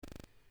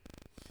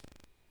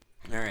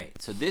All right,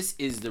 so this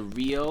is the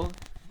real,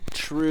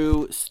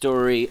 true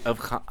story of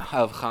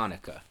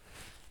Hanukah,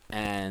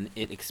 and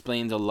it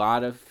explains a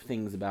lot of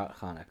things about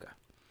Hanukah.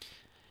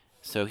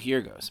 So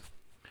here goes.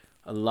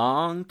 A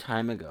long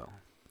time ago,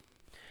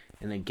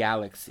 in a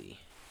galaxy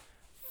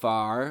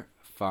far,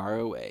 far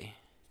away,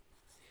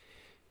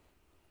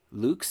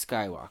 Luke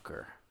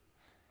Skywalker,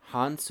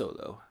 Han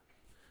Solo,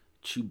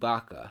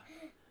 Chewbacca,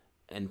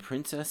 and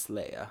Princess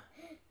Leia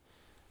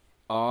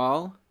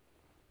all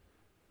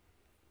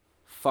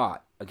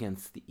fought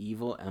against the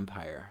evil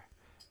Empire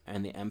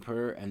and the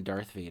Emperor and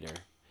Darth Vader,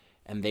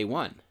 and they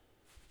won.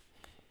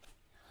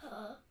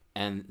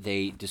 And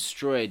they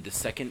destroyed the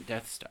second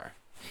Death Star,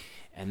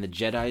 and the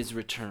Jedis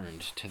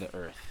returned to the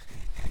Earth.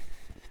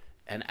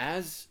 And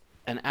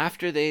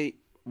after they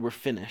were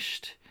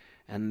finished,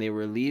 and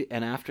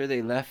after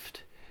they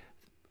left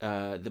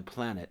the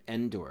planet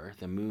Endor,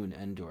 the moon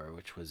Endor,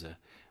 which was a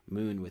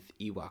moon with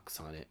Ewoks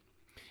on it,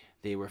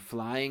 they were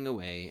flying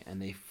away, and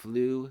they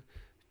flew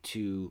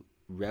to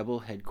Rebel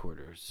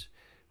headquarters,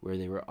 where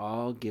they were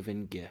all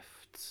given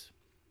gifts.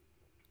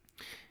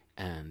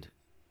 And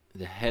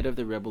the head of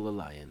the Rebel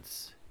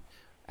Alliance,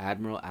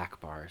 Admiral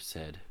Akbar,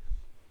 said,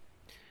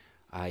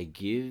 "I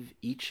give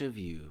each of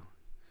you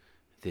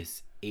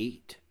this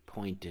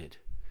 8-pointed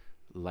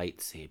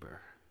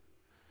lightsaber,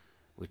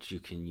 which you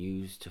can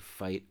use to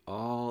fight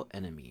all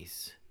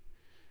enemies,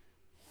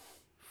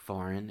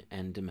 foreign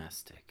and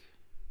domestic."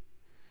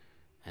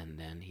 And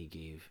then he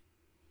gave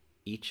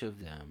each of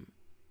them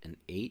an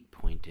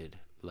 8-pointed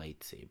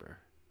lightsaber.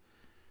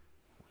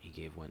 He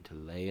gave one to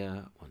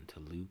Leia, one to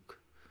Luke,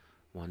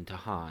 one to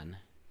Han,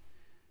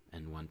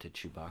 and one to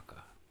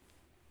Chewbacca.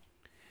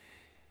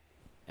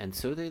 And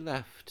so they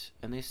left,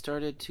 and they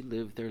started to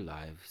live their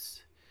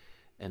lives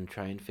and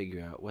try and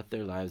figure out what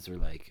their lives were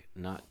like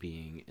not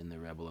being in the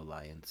Rebel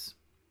Alliance.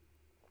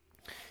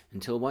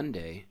 Until one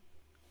day,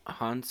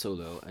 Han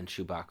Solo and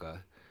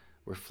Chewbacca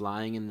were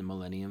flying in the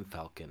Millennium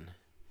Falcon,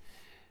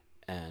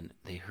 and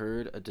they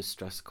heard a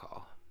distress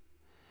call,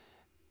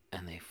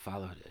 and they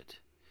followed it.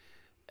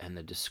 And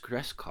the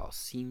distress call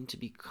seemed to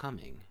be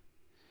coming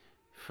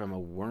from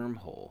a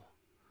wormhole,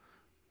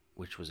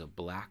 which was a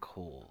black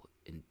hole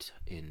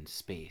in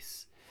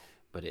space,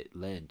 but it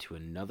led to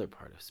another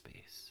part of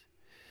space.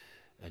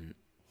 And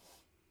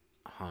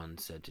Han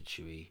said to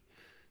Chewie,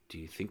 "Do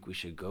you think we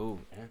should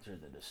go answer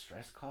the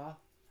distress call?"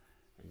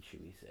 And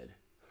Chewie said,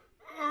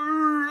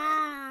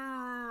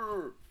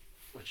 "Arr!"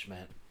 Which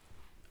meant,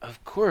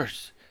 "Of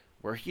course,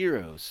 we're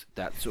heroes.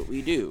 That's what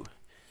we do."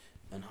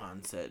 And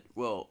Han said,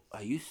 "Well,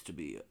 I used to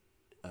be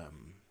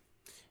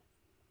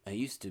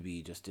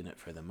just in it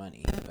for the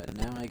money, but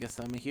now I guess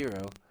I'm a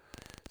hero.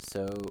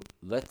 So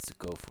let's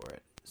go for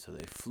it." So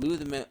they flew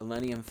the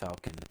Millennium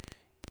Falcon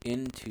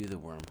into the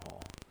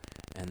wormhole,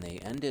 and they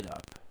ended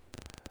up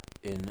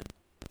in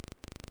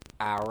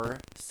our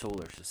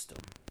solar system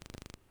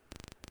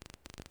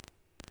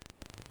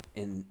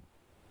in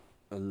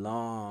a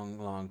long,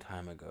 long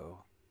time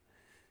ago,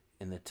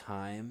 in the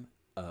time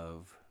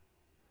of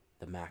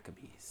the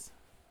Maccabees.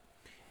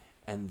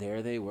 And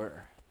there they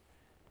were,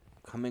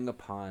 coming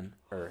upon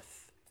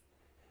Earth,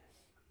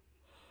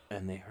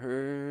 and they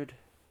heard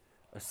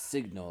a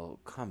signal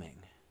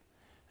coming,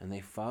 and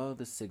they followed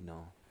the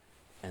signal,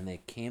 and they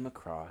came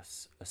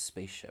across a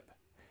spaceship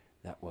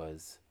that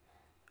was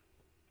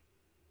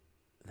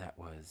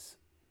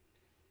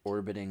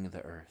orbiting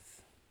the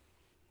Earth.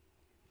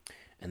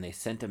 And they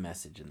sent a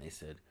message, and they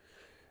said,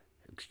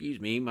 "Excuse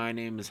me, my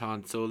name is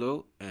Han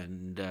Solo,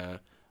 and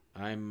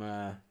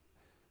I'm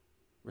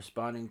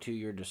responding to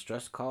your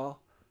distress call,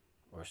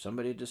 or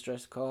somebody's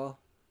distress call."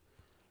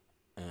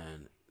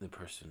 And the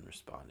person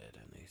responded,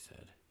 and they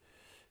said,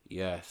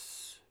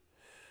 "Yes,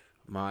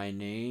 my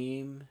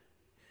name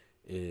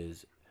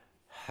is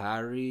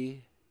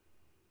Han-Ooka.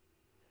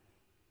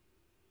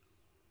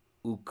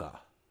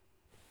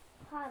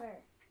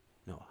 Potter.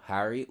 No,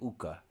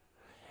 Han-Ooka.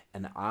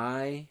 And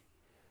I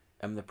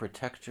am the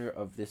protector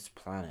of this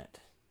planet,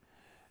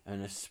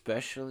 and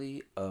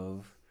especially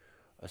of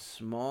a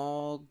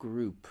small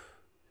group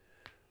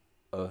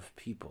of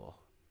people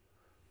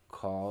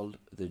called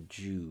the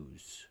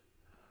Jews,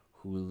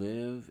 who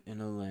live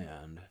in a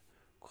land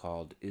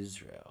called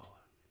Israel.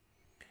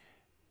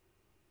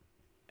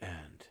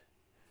 And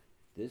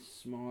this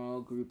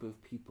small group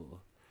of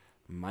people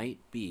might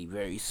be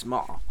very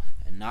small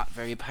and not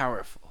very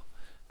powerful,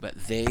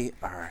 but they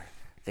are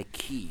the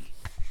key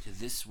to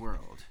this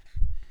world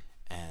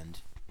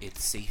and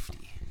its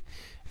safety.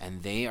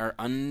 And they are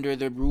under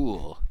the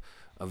rule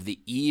of the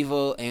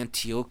evil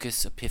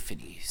Antiochus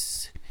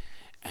Epiphanes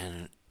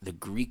and the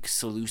Greek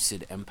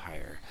Seleucid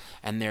Empire.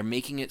 And they're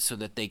making it so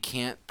that they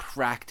can't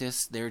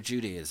practice their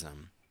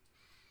Judaism.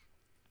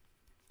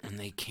 And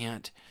they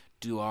can't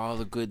do all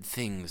the good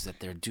things that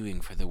they're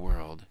doing for the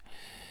world.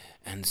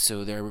 And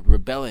so they're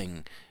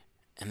rebelling,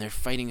 and they're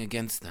fighting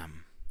against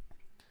them."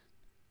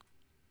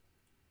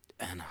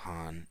 And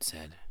Han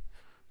said,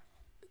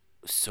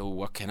 "So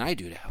what can I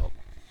do to help?"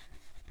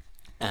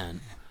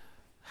 And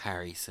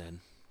Harry said,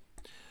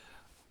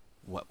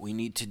 what we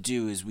need to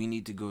do is we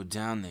need to go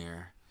down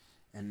there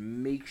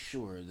and make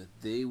sure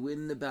that they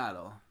win the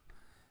battle,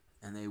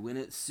 and they win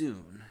it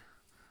soon.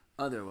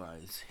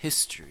 Otherwise,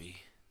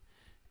 history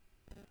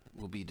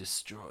will be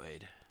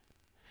destroyed,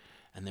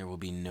 and there will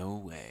be no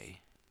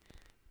way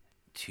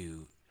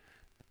to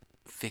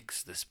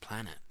fix this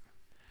planet,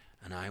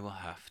 and I will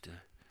have to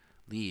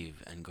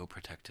leave and go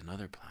protect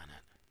another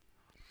planet.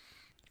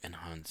 And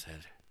Han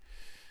said,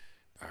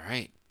 all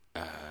right,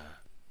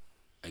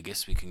 I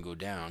guess we can go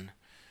down.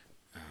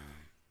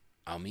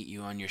 I'll meet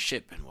you on your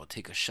ship, and we'll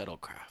take a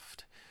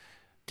shuttlecraft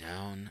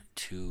down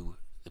to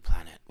the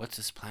planet. What's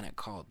this planet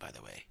called, by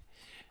the way?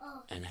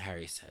 Oh. And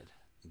Harry said,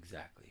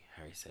 exactly.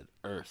 Harry said,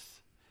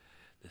 Earth.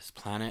 This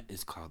planet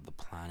is called the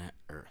planet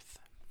Earth.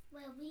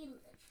 Where we live.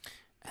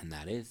 And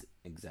that is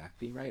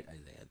exactly right,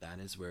 Isaiah. That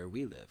is where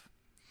we live.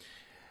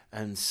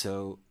 And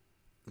so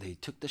they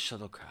took the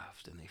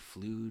shuttlecraft and they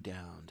flew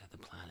down to the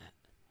planet.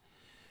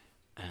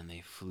 And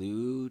they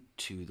flew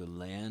to the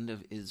land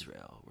of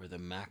Israel, where the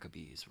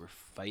Maccabees were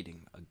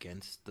fighting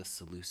against the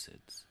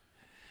Seleucids.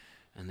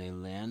 And they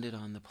landed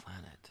on the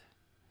planet.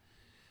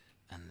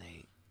 And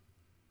they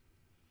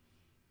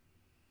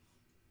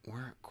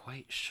weren't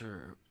quite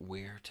sure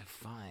where to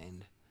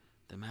find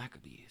the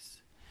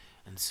Maccabees.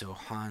 And so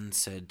Han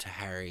said to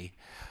Harry,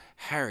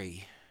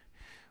 Harry,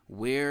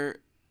 where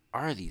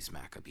are these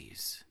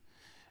Maccabees?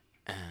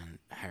 And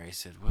Harry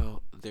said,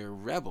 well, they're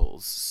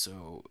rebels,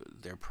 so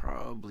they're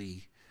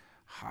probably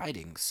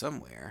hiding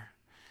somewhere.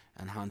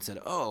 And Han said,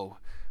 oh,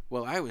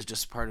 well, I was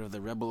just part of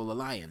the Rebel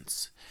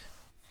Alliance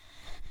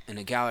in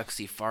a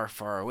galaxy far,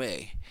 far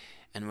away.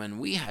 And when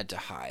we had to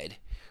hide,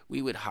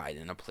 we would hide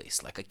in a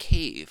place like a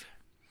cave.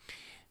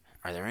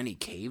 Are there any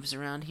caves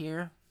around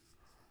here?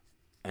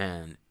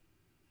 And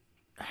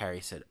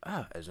Harry said,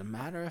 as a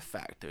matter of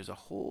fact, there's a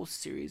whole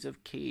series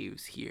of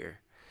caves here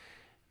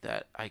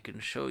that I can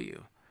show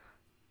you.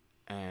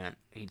 And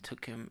he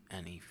took him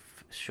and he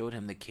showed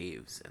him the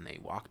caves, and they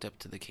walked up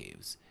to the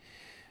caves.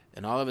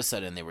 And all of a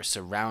sudden, they were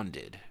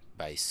surrounded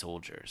by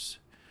soldiers.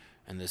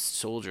 And the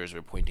soldiers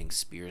were pointing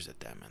spears at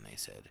them, and they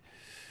said,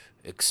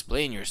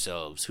 explain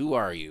yourselves. Who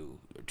are you?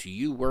 Do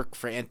you work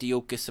for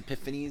Antiochus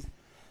Epiphanes?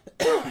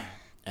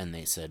 And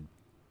they said,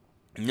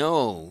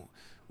 no,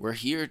 we're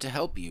here to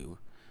help you.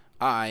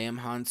 I am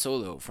Han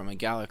Solo from a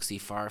galaxy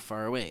far,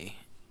 far away.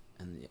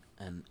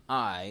 And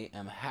I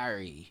am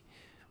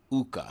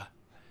Han-Ooka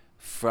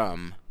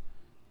from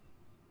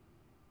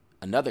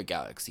another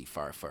galaxy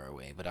far, far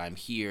away. But I'm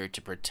here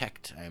to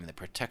protect. I am the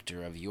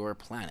protector of your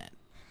planet.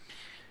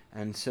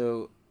 And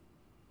so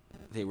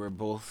they were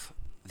both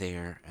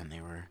there, and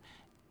they were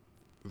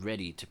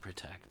ready to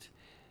protect.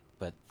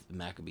 But the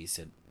Maccabees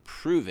said,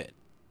 prove it.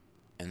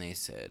 And they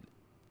said,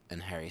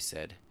 and Harry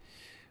said,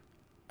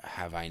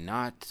 have I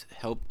not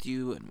helped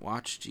you and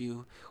watched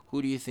you?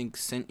 Who do you think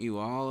sent you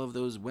all of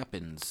those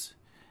weapons?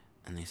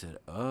 And they said,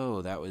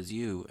 oh, that was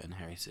you. And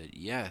Harry said,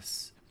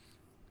 yes.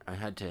 I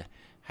had to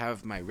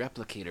have my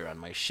replicator on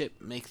my ship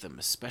make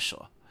them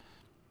special.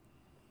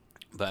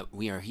 But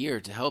we are here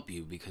to help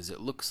you because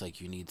it looks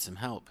like you need some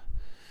help.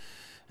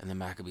 And the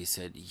Maccabees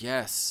said,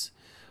 yes,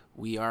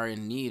 we are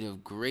in need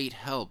of great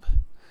help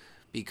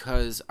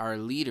because our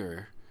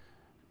leader,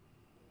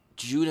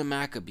 Judah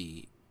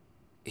Maccabee,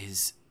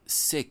 is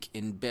sick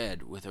in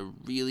bed with a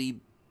really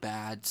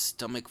bad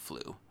stomach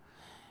flu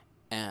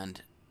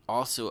and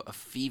also a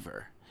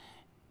fever.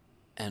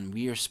 And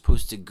we are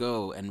supposed to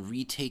go and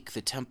retake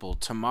the temple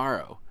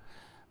tomorrow.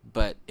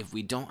 But if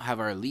we don't have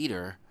our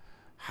leader,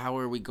 how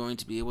are we going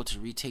to be able to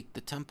retake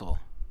the temple?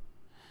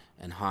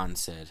 And Han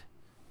said,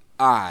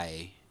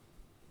 I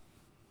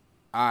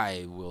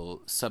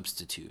will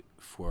substitute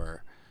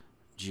for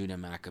Judah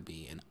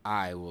Maccabee, and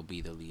I will be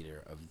the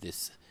leader of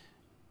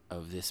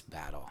this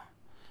battle.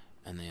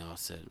 And they all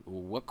said,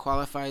 well, what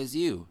qualifies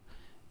you?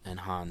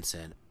 And Han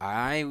said,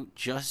 I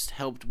just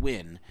helped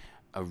win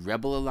a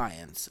rebel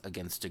alliance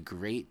against a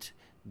great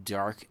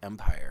dark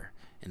empire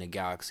in a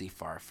galaxy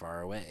far,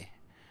 far away.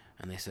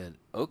 And they said,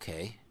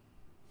 okay,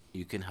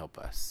 you can help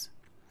us.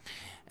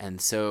 And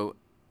so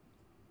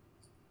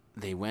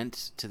they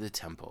went to the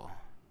temple,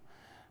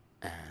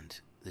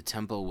 and the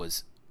temple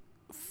was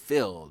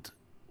filled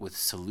with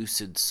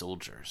Seleucid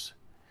soldiers.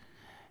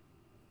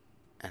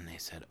 And they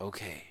said,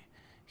 okay,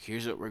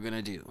 here's what we're going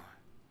to do.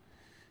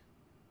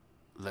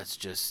 Let's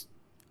just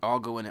all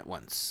go in at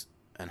once.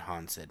 And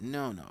Han said,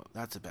 no,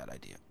 that's a bad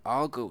idea.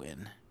 I'll go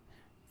in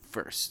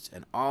first,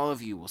 and all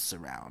of you will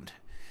surround.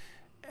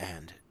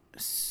 And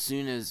as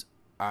soon as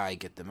I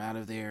get them out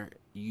of there,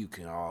 you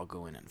can all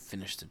go in and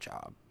finish the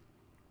job.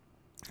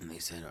 And they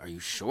said, are you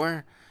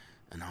sure?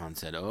 And Han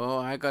said, oh,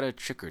 I got a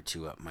trick or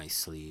two up my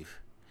sleeve.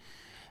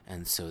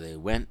 And so they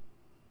went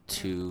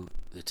to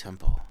the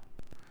temple.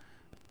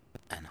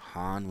 And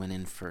Han went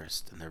in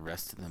first, and the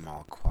rest of them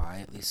all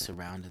quietly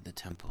surrounded the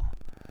temple.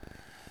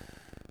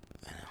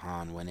 And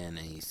Han went in,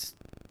 and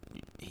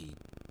he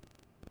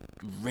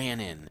ran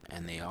in,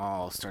 and they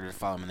all started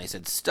following him, and they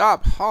said,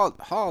 stop,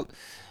 halt.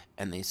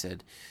 And they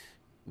said,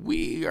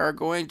 we are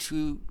going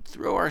to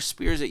throw our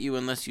spears at you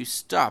unless you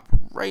stop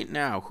right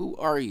now. Who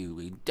are you?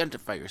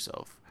 Identify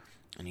yourself.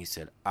 And he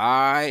said,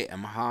 I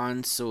am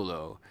Han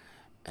Solo,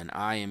 and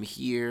I am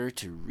here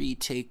to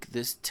retake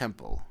this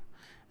temple.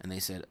 And they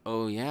said,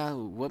 oh yeah,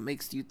 what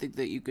makes you think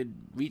that you could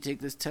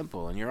retake this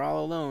temple? And you're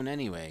all alone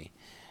anyway.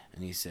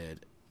 And he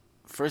said,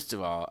 first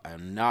of all,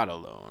 I'm not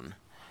alone.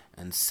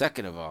 And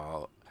second of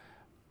all,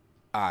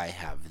 I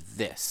have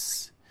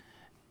this.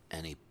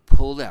 And he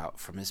pulled out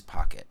from his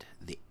pocket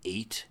the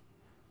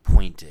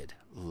 8-pointed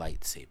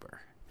lightsaber.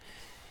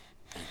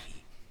 And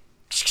he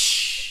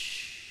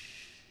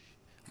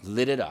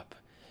lit it up.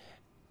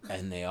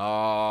 And they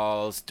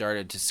all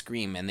started to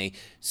scream, and they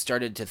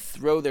started to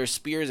throw their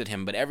spears at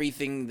him, but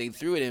everything they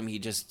threw at him, he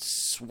just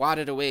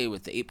swatted away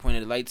with the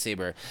 8-pointed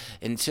lightsaber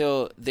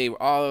until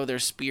all of their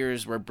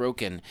spears were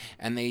broken,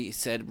 and they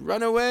said,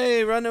 run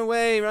away, run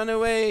away, run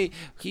away.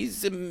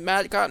 He's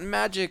got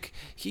magic.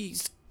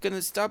 He's going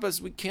to stop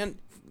us. We can't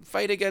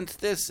fight against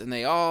this. And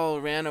they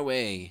all ran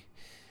away.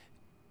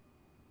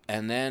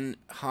 And then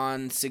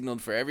Han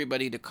signaled for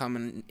everybody to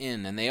come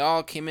in, and they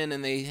all came in,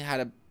 and they had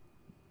a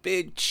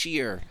big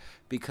cheer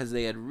because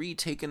they had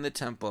retaken the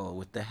temple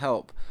with the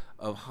help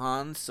of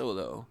Han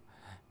Solo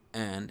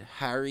and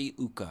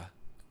Han-Ooka.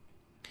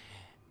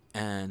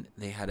 And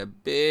they had a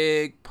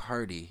big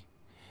party.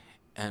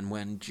 And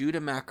when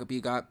Judah Maccabee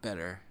got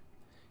better,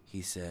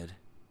 he said,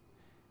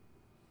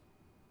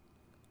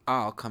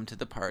 I'll come to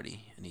the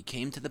party. And he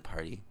came to the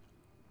party,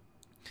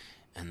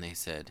 and they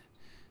said,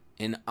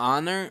 in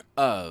honor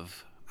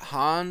of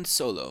Han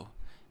Solo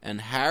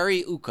and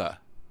Han-Ooka,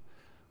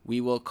 we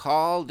will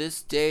call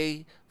this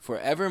day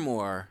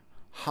forevermore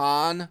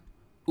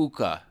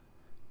Han-Ooka.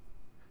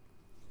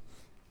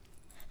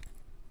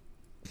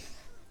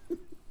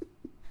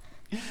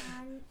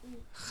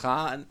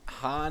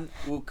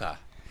 Han-Ooka.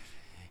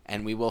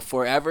 And we will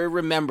forever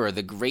remember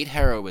the great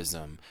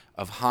heroism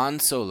of Han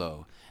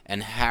Solo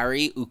and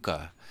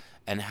Han-Ooka,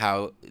 and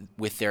how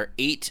with their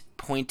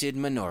 9-pointed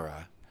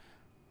menorah,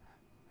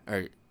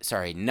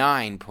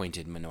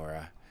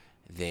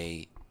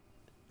 they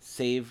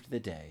saved the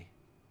day.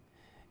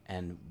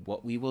 And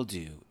what we will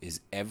do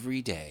is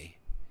every day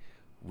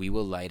we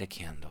will light a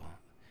candle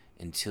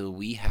until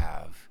we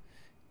have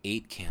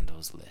 8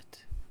 candles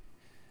lit,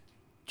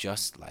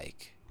 just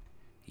like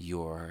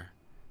your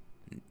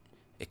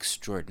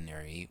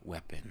extraordinary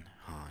weapon,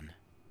 Han.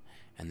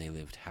 And they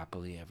lived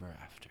happily ever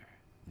after.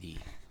 The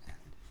end.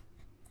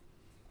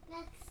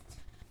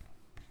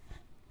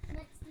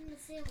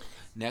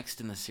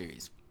 Next in the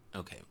series.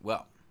 Okay,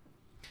 well,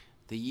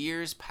 the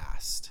years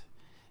passed,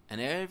 and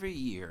every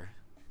year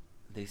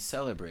they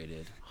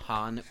celebrated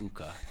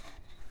Han-Ooka.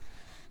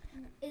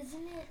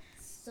 Isn't it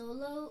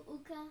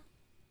Solo-Ooka?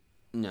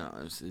 No,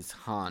 it's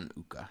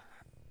Han-Ooka,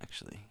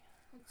 actually.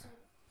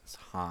 It's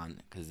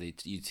Han, because they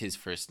used his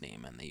first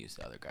name and they used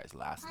the other guy's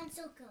last name.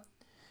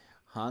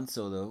 Han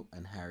Solo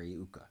and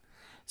Han-Ooka.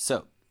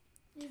 So,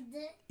 is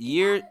that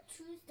year...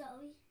 true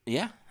story?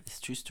 Yeah, it's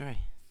a true story.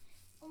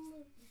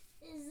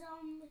 Is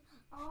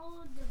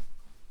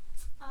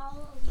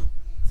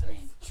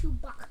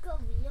Chewbacca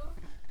real?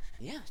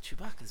 Yeah,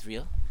 Chewbacca's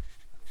real.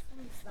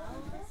 Star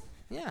Wars?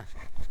 Yeah.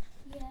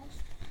 Yeah.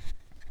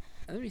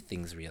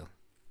 Everything's real.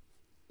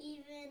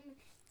 Even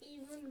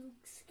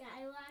Luke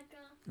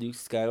Skywalker. Luke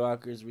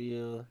Skywalker's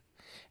real,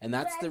 and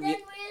that's Then where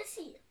is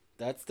he?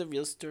 That's the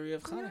real story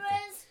of Hanukkah.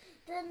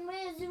 Then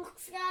where's Luke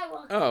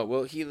Skywalker? Oh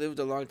well, he lived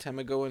a long time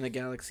ago in a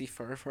galaxy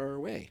far, far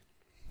away.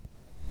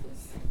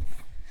 Is he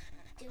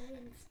still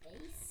in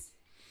space?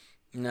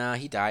 Nah,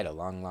 he died a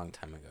long, long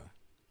time ago.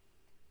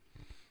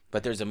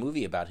 But there's a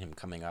movie about him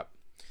coming up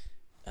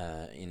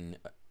in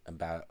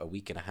about a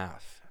week and a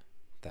half.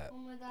 Oh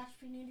my gosh,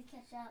 we need to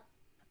catch up.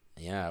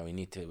 Yeah, we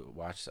need to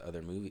watch the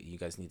other movie. You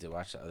guys need to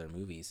watch the other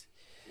movies.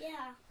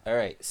 Yeah. All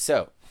right,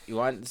 so you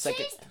want the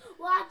second? Chase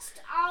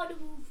watched all the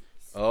movies.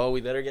 Oh, we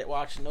better get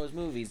watching those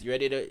movies. You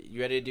ready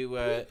to do?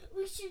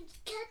 We should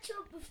catch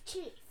up with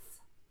Chase.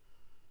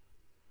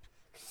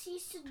 She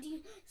should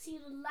see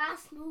the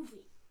last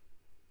movie.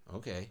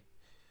 Okay.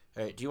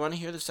 All right. Do you want to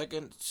hear the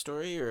second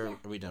story, or Yeah.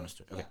 are we done with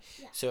story? Okay.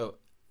 Yeah.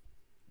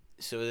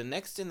 So the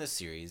next in the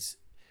series,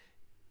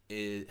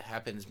 it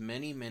happens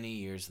many, many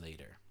years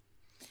later.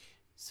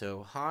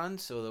 So Han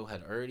Solo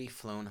had already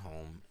flown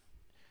home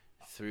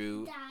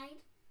through... Died.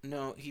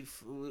 No, he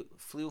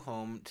flew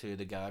home to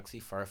the galaxy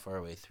far, far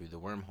away through the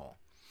wormhole.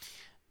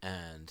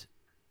 And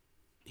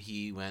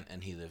he went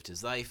and he lived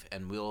his life,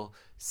 and we'll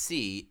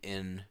see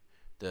in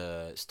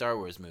the Star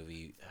Wars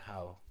movie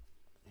how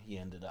he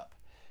ended up.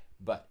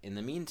 But in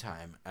the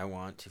meantime, I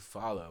want to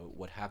follow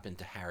what happened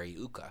to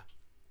Han-Ooka.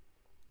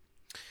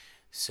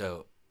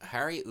 So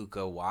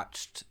Han-Ooka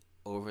watched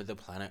over the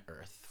planet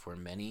Earth for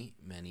many,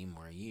 many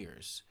more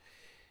years.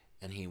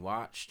 And he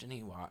watched and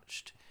he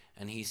watched,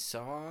 and he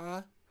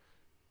saw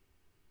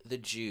the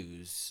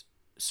Jews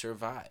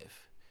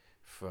survive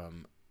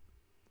from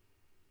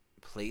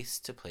place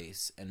to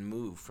place and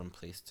move from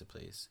place to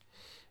place.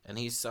 And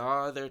he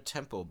saw their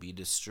temple be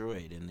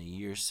destroyed in the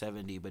year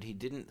 70, but he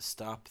didn't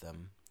stop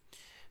them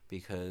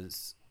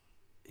because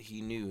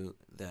he knew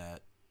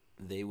that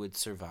they would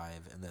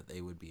survive and that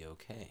they would be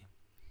okay.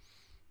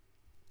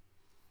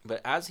 But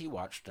as he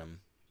watched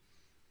them,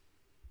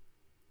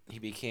 he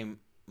became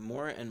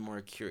more and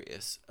more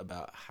curious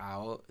about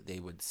how they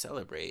would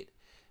celebrate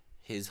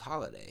his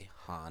holiday,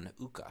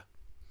 Han-Ooka.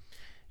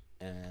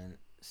 And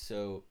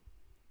so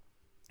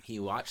he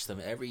watched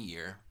them every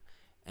year,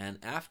 and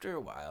after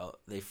a while,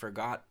 they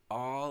forgot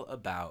all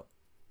about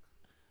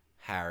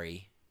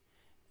Harry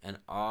and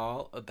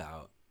all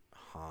about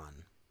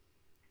Han.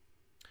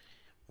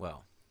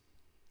 Well,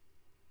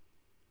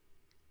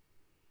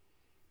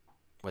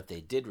 what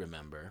they did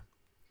remember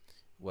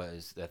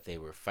was that they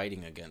were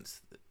fighting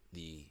against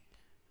the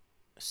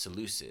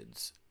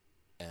Seleucids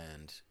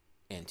and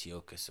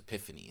Antiochus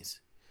Epiphanes.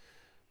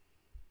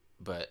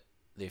 But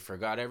they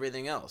forgot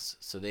everything else.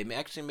 So they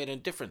actually made a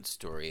different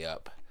story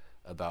up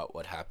about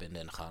what happened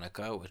in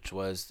Hanukah, which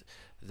was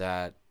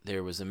that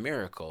there was a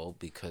miracle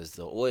because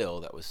the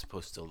oil that was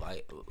supposed to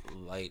light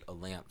a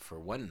lamp for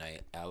one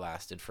night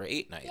lasted for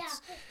 8 nights.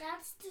 Yeah,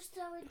 that's the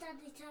story that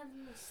they tell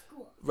in the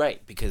school.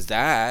 Right, because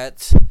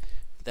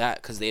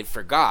because they had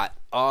forgot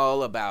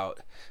all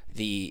about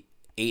the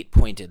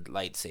 8-pointed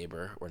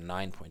lightsaber or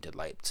 9-pointed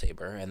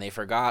lightsaber, and they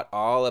forgot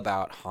all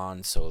about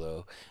Han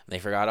Solo, and they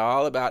forgot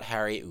all about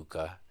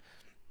Hanukah,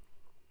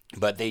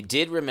 but they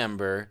did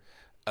remember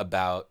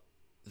about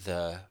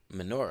the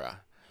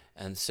menorah,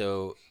 and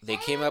so they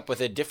came up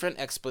with a different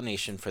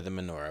explanation for the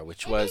menorah,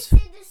 which was the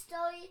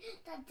story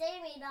that they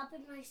made up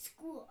in my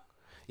school.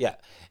 Yeah,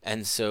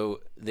 and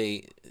so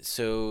they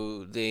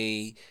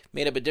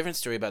made up a different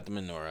story about the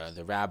menorah.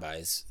 The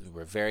rabbis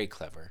were very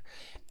clever,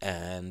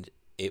 and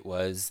it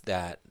was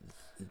that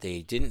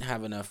they didn't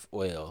have enough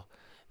oil.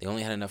 They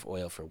only had enough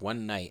oil for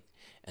one night,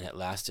 and it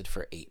lasted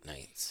for 8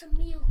 nights.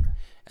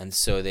 And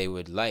so they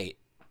would light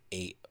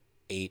eight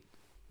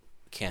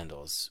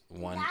candles,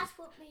 one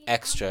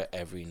extra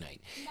every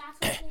night.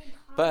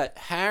 But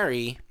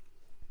Harry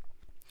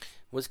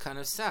was kind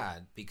of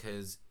sad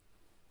because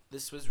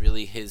this was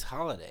really his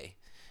holiday,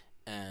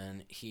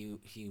 and he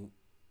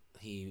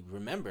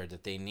remembered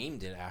that they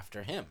named it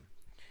after him.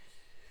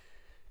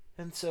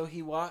 And so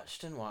he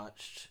watched and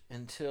watched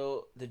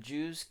until the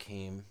Jews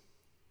came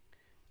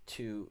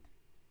to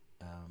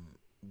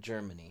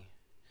Germany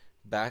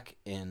back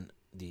in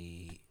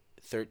the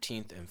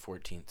 13th and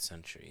 14th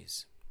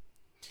centuries.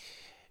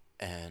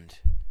 And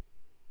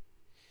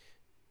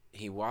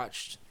he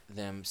watched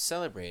them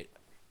celebrate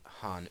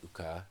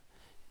Han-Ooka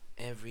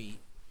every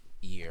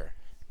year.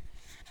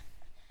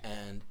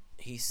 And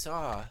he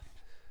saw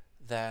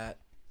that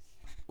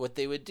what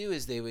they would do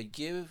is they would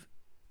give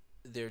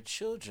their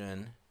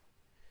children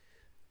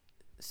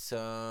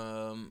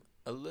a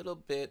little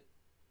bit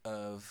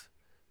of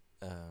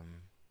a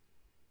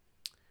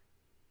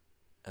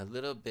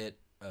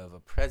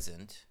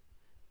present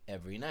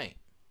every night,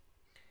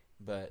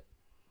 but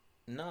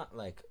not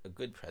like a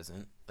good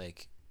present.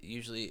 Like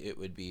usually it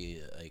would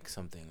be like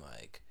something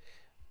like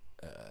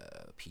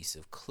a piece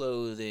of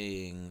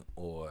clothing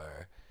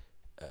or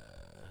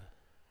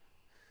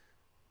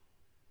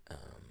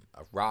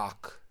a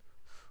rock,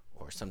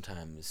 or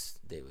sometimes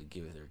they would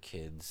give their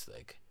kids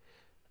like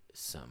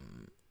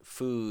some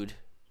food.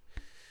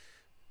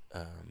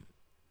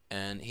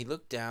 And he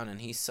looked down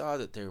and he saw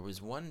that there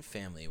was one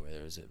family where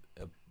there was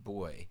a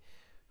boy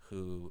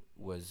who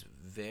was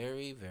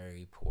very,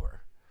 very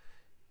poor,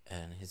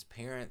 and his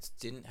parents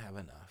didn't have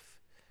enough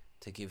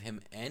to give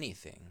him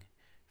anything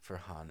for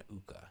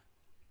Han-Ooka.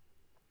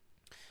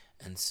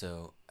 And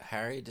so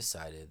Harry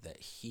decided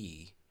that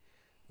he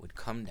would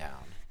come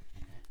down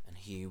and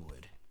he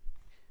would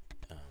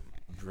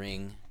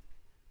bring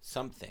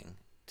something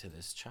to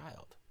this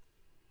child.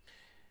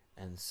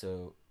 And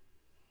so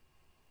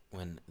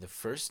when the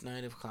first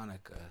night of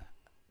Hanukkah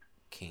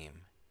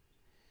came,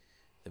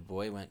 the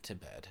boy went to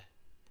bed,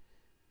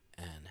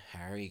 and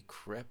Harry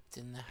crept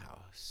in the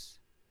house,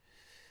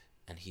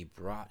 and he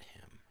brought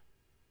him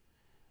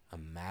a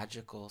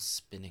magical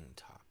spinning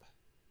top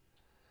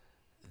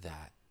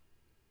that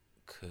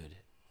could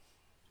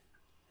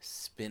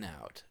spin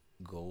out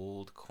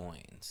gold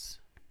coins,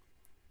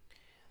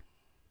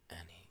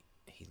 and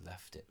he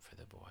left it for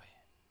the boy.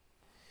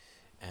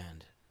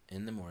 And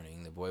in the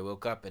morning, the boy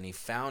woke up and he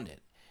found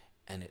it,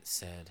 and it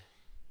said,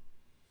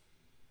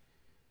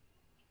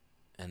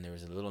 and there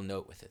was a little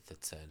note with it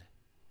that said,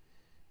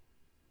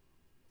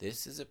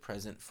 "This is a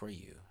present for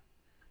you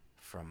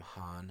from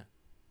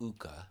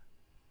Han-Ooka,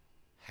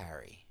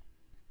 Harry."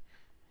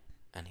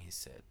 And he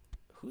said,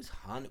 "Who's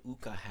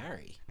Han-Ooka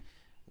Harry?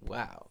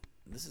 Wow,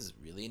 this is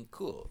really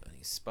cool." And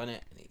he spun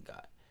it and he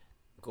got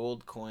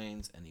gold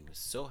coins, and he was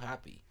so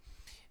happy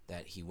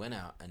that he went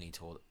out and he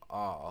told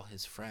all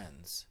his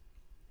friends.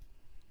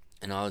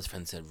 And all his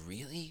friends said,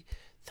 "Really?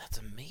 That's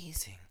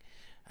amazing.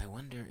 I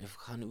wonder if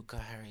Han-Ooka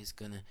Harry's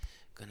gonna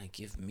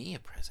give me a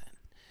present."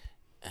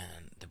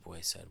 And the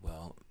boy said,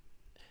 "Well,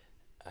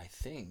 I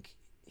think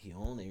he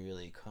only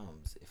really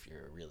comes if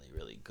you're really,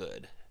 really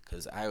good,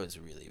 because I was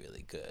really,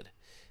 really good,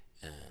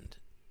 and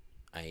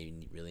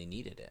I really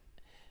needed it."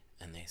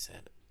 And they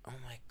said, "Oh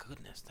my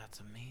goodness, that's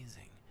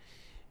amazing."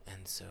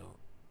 And so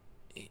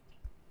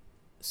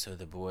so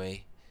the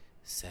boy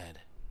said,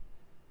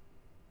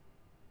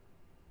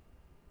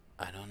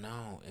 I don't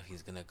know if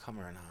he's going to come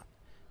or not,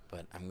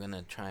 but I'm going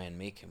to try and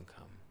make him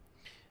come.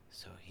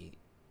 So he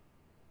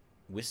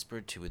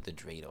whispered to the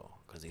dreidel,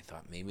 because he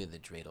thought maybe the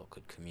dreidel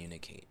could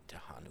communicate to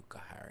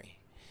Hanukah Harry.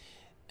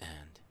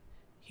 And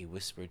he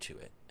whispered to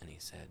it, and he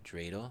said,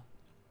 Dreidel,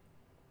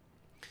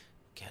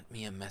 get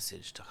me a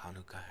message to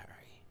Hanukah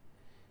Harry.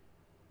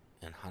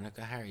 And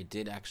Hanukah Harry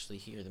did actually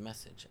hear the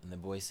message. And the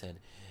boy said,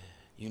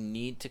 you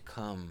need to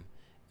come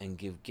and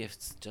give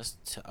gifts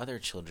just to other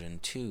children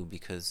too,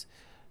 because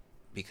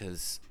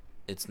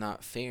it's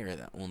not fair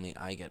that only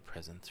I get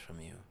presents from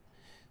you.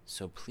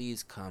 So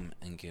please come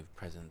and give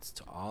presents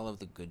to all of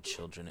the good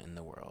children in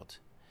the world.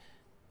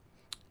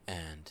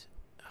 And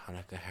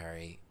Hanukah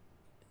Harry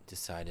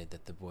decided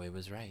that the boy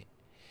was right.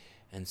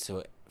 And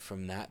so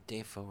from that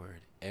day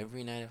forward,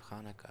 every night of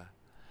Hanukkah,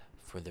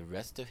 for the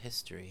rest of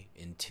history,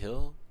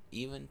 until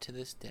even to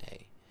this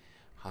day,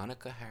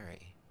 Hanukah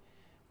Harry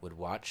would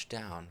watch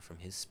down from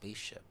his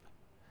spaceship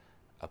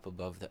up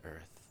above the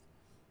earth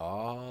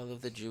all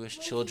of the Jewish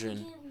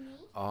children,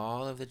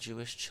 all of the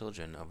Jewish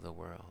children of the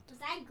world. Was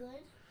that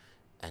good?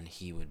 And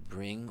he would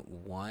bring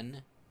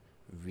one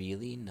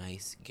really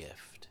nice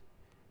gift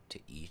to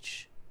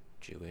each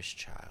Jewish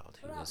child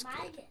who was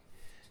good. Gift?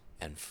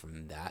 And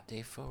from that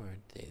day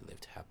forward, they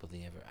lived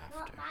happily ever after.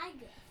 What my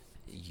gift?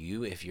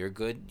 You, if you're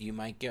good, you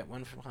might get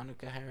one from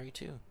Hanukah Harry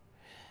too.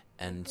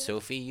 And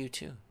Sophie, you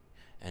too.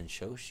 And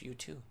Shosh, you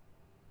too.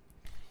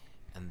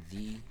 And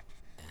the